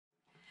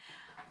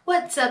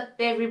What's up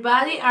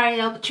everybody,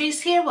 Ariel Patrice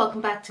here. Welcome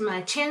back to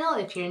my channel.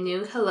 If you're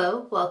new,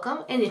 hello, welcome.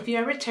 And if you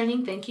are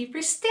returning, thank you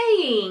for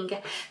staying.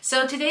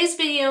 So today's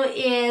video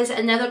is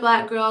another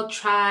black girl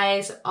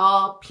tries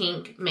all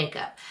pink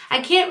makeup.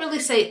 I can't really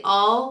say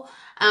all,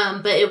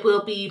 but it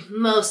will be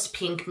most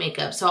pink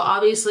makeup. So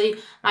obviously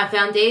my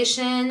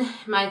foundation,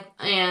 my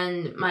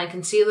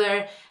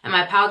concealer, and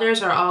my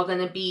powders are all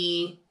going to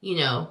be, you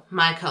know,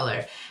 my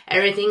color.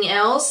 Everything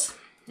else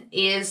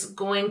is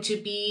going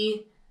to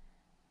be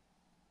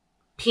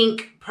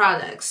pink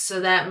products. So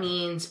that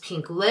means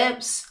pink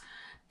lips,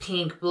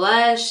 pink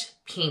blush,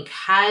 pink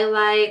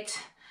highlight,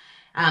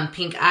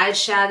 pink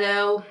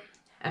eyeshadow,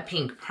 a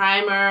pink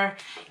primer,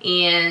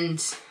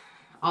 and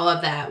all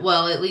of that.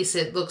 Well, at least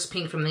it looks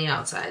pink from the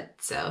outside.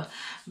 So,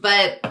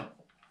 but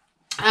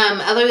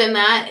other than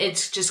that,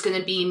 it's just going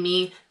to be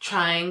me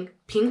trying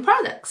pink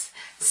products.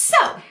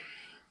 So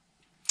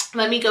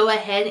let me go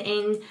ahead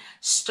and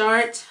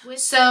start.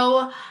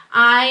 So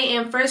I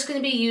am first going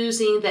to be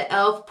using the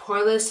e.l.f.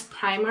 Poreless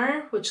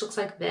Primer, which looks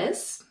like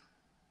this.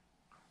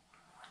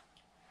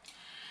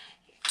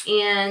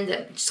 And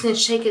I'm just going to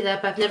shake it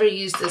up. I've never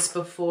used this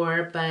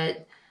before,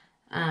 but,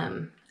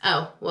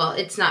 oh, well,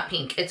 it's not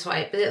pink. It's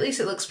white, but at least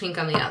it looks pink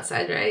on the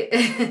outside,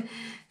 right?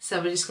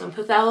 So we're just going to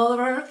put that all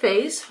over our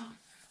face.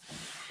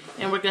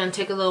 And we're going to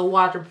take a little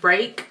water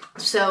break.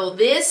 So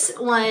this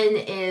one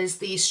is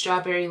the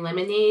Strawberry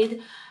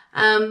Lemonade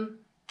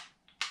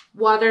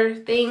water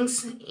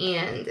things,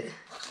 and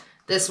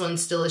this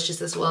one's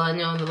delicious as well. I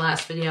know in the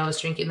last video I was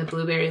drinking the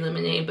blueberry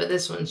lemonade, but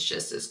this one's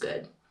just as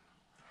good.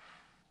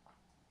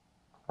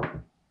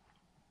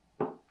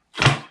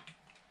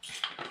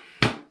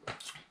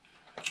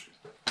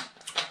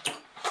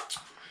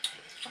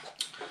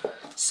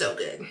 So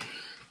good.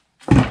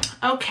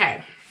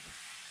 Okay,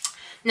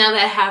 now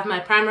that I have my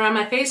primer on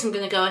my face, I'm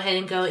going to go ahead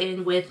and go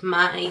in with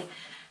my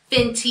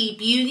Fenty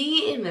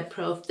Beauty in the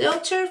Pro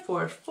Filter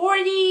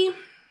 440.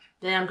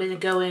 Then I'm going to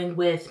go in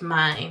with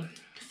my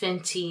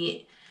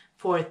Fenty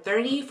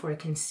 430 for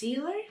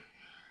concealer.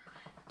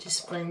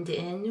 Just blend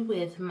in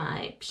with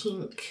my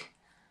pink.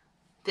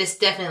 This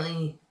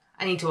definitely,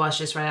 I need to wash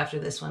this right after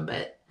this one,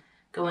 but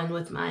go in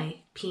with my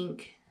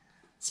pink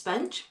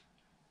sponge.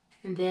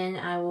 And then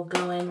I will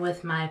go in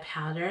with my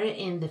powder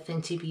in the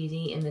Fenty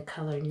Beauty in the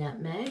color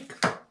Nutmeg.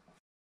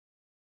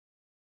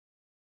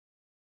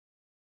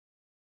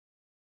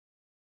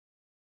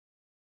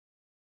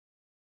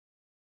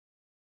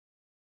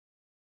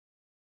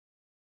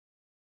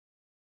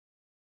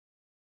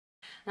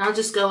 And I'll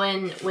just go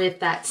in with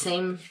that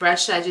same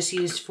brush I just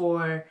used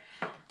for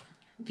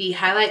the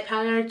highlight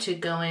powder to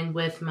go in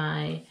with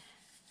my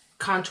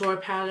contour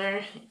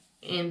powder.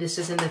 And this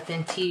is in the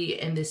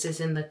Fenty, and this is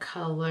in the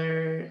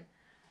color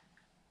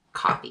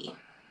Coffee.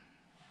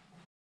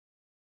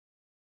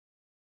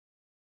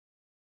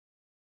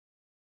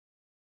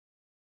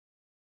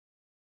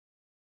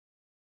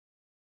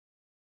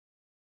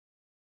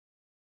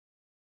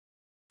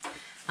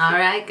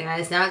 Alright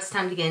guys, now it's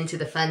time to get into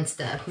the fun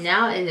stuff.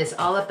 Now it is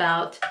all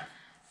about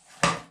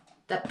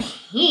the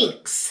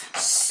pinks.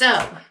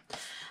 So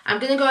I'm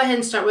going to go ahead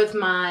and start with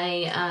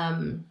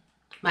my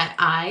my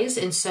eyes.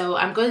 And so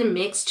I'm going to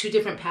mix two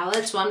different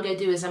palettes. What I'm going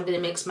to do is I'm going to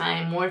mix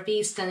my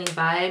Morphe Stunning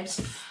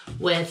Vibes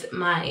with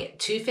my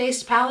Too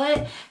Faced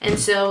palette. And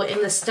so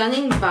in the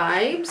Stunning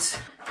Vibes,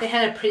 they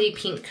had a pretty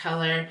pink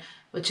color,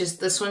 which is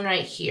this one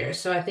right here.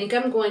 So I think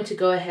I'm going to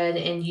go ahead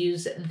and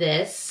use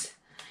this.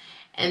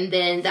 And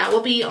then that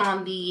will be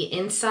on the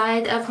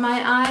inside of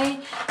my eye.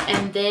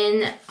 And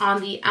then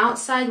on the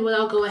outside, what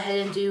I'll go ahead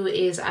and do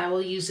is I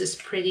will use this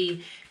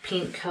pretty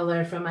pink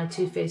color from my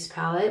Too Faced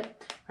palette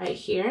right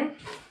here.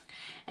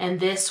 And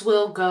this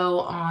will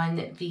go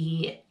on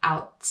the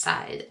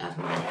outside of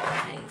my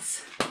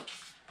eyes.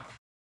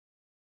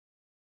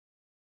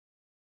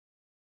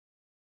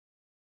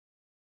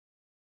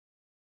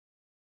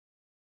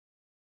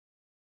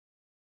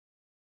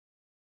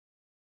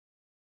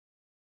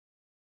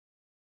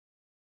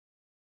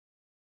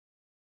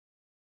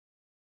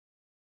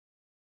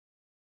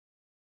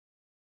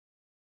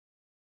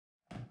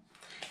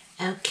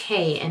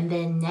 Okay, and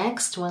then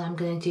next what I'm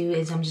going to do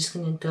is I'm just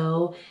going to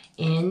go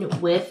in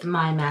with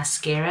my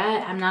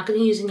mascara. I'm not going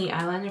to use any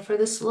eyeliner for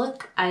this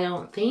look, I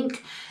don't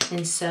think.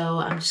 And so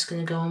I'm just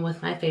going to go in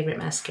with my favorite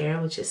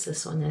mascara, which is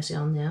this one, as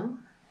y'all know.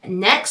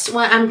 Next,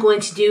 what I'm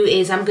going to do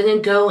is I'm going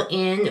to go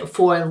in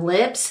for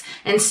lips.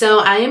 And so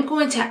I am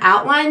going to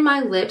outline my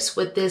lips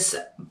with this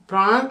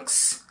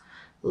Bronx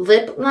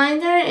lip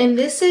liner. And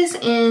this is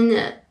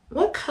in,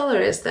 what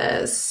color is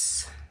this?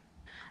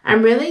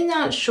 I'm really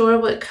not sure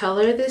what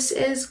color this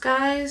is,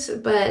 guys,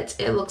 but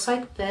it looks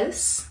like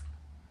this.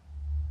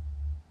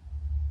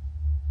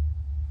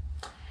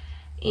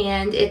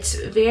 And it's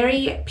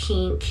very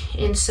pink,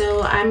 and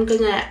so I'm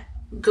gonna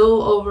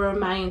go over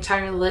my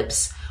entire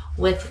lips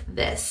with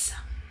this.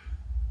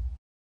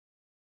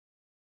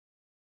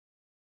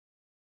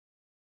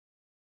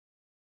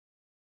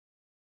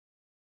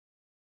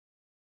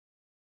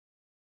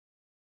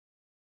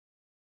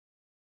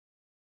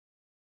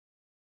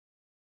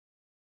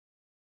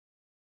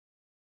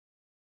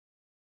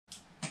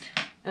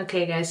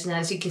 Okay guys, and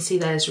as you can see,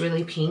 that is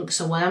really pink.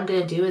 So what I'm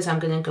going to do is I'm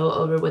going to go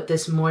over with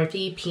this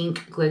Morphe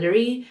pink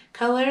glittery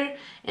color.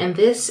 And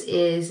this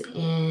is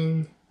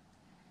in,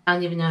 I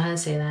don't even know how to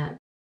say that.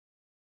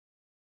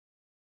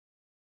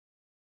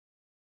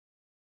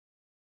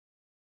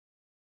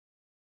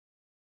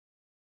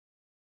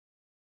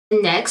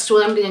 Next,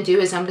 what I'm going to do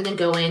is I'm going to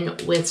go in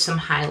with some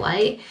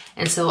highlight.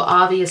 And so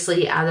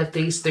obviously out of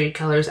these three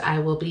colors, I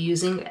will be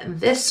using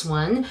this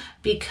one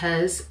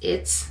because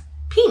it's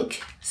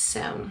pink.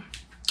 So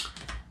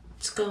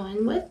let's go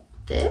in with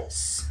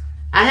this.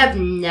 I have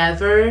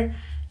never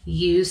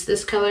used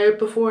this color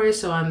before,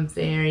 so I'm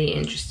very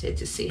interested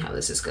to see how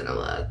this is going to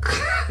look.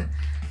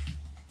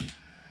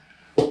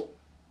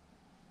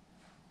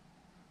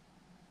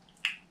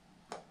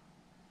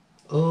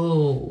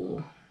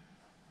 Oh.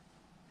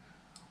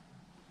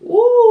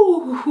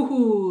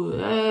 Ooh,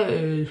 that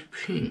is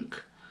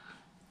pink.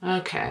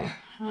 Okay,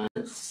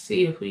 let's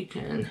see if we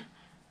can.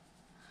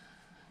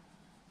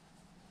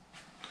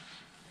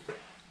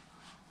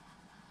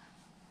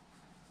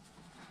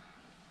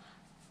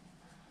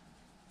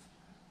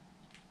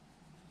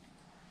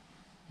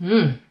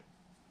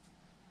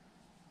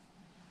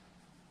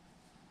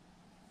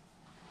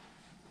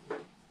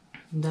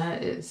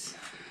 That is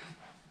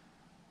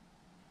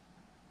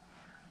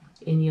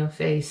in your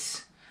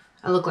face.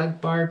 I look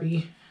like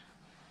Barbie.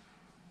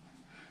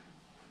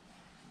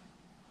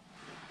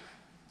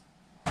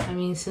 I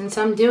mean, since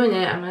I'm doing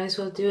it, I might as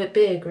well do it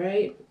big,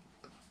 right?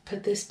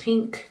 Put this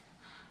pink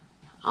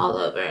all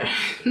over.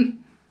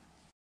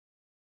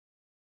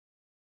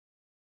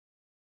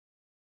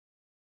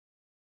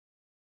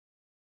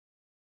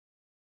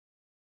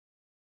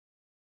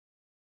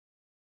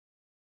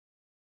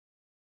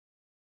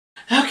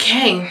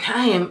 Okay,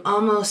 I am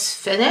almost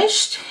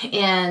finished.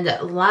 And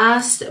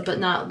last but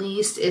not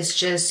least is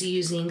just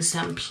using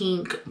some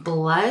pink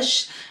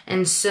blush.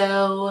 And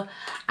so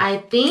I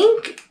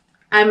think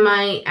I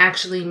might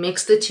actually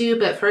mix the two,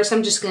 but first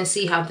I'm just going to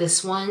see how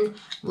this one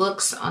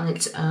looks on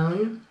its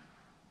own.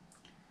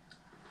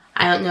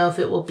 I don't know if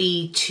it will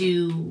be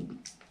too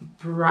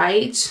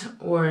bright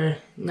or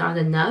not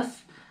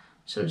enough.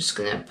 So I'm just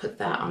going to put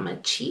that on my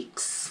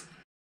cheeks.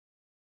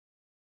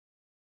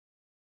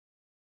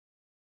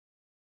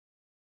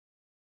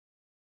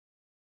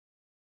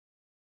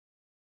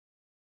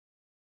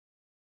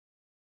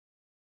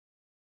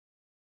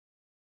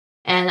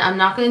 And I'm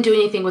not going to do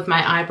anything with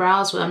my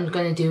eyebrows. What I'm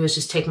going to do is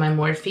just take my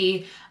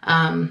Morphe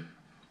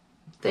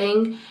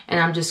thing, and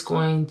I'm just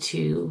going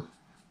to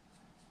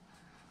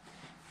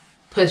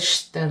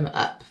push them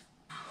up.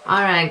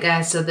 Alright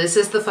guys, so this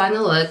is the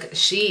final look.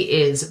 She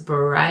is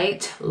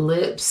bright.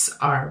 Lips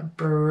are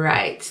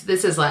bright.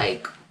 This is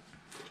like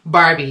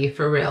Barbie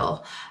for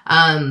real.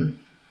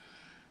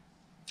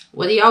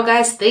 What do y'all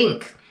guys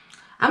think?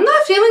 I'm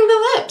not feeling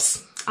the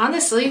lips.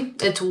 Honestly,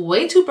 it's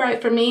way too bright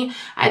for me.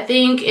 I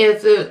think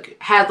if it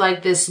had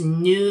like this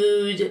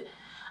nude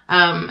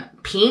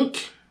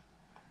pink,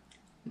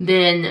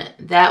 then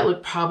that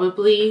would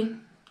probably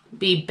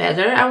be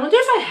better. I wonder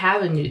if I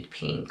have a nude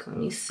pink. Let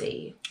me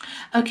see.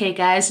 Okay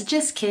guys,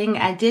 just kidding.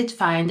 I did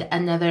find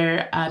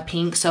another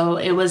pink. So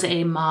it was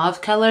a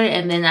mauve color,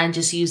 and then I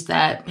just used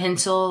that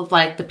pencil,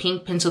 like the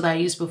pink pencil that I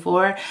used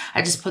before.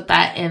 I just put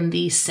that in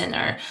the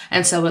center.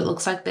 And so it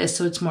looks like this.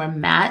 So it's more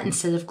matte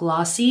instead of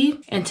glossy.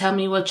 And tell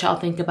me what y'all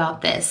think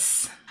about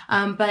this.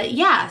 But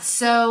yeah,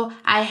 so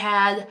I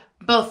had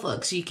both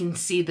looks. You can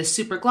see the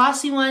super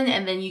glossy one,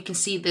 and then you can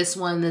see this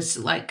one, this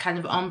like kind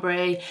of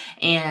ombre,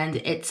 and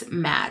it's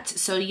matte.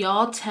 So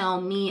y'all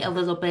tell me a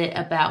little bit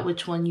about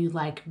which one you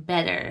like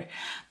better.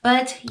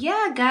 But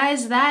yeah,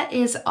 guys, that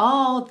is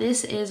all.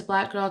 This is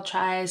Black Girl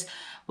Tries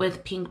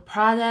with pink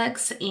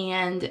products,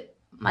 and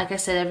like I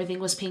said, everything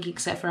was pink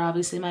except for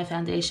obviously my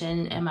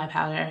foundation and my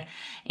powder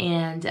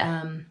and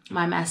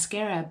my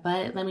mascara.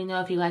 But let me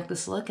know if you like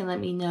this look, and let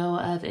me know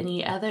of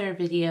any other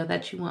video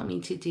that you want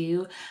me to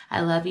do. I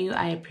love you.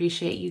 I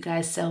appreciate you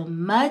guys so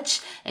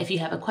much. If you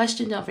have a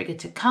question, don't forget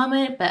to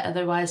comment. But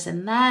otherwise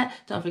than that,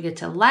 don't forget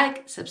to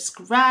like,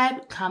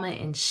 subscribe, comment,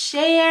 and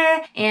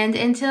share. And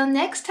until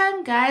next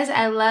time, guys,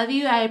 I love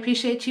you. I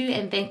appreciate you.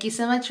 And thank you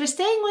so much for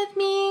staying with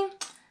me.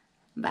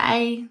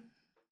 Bye.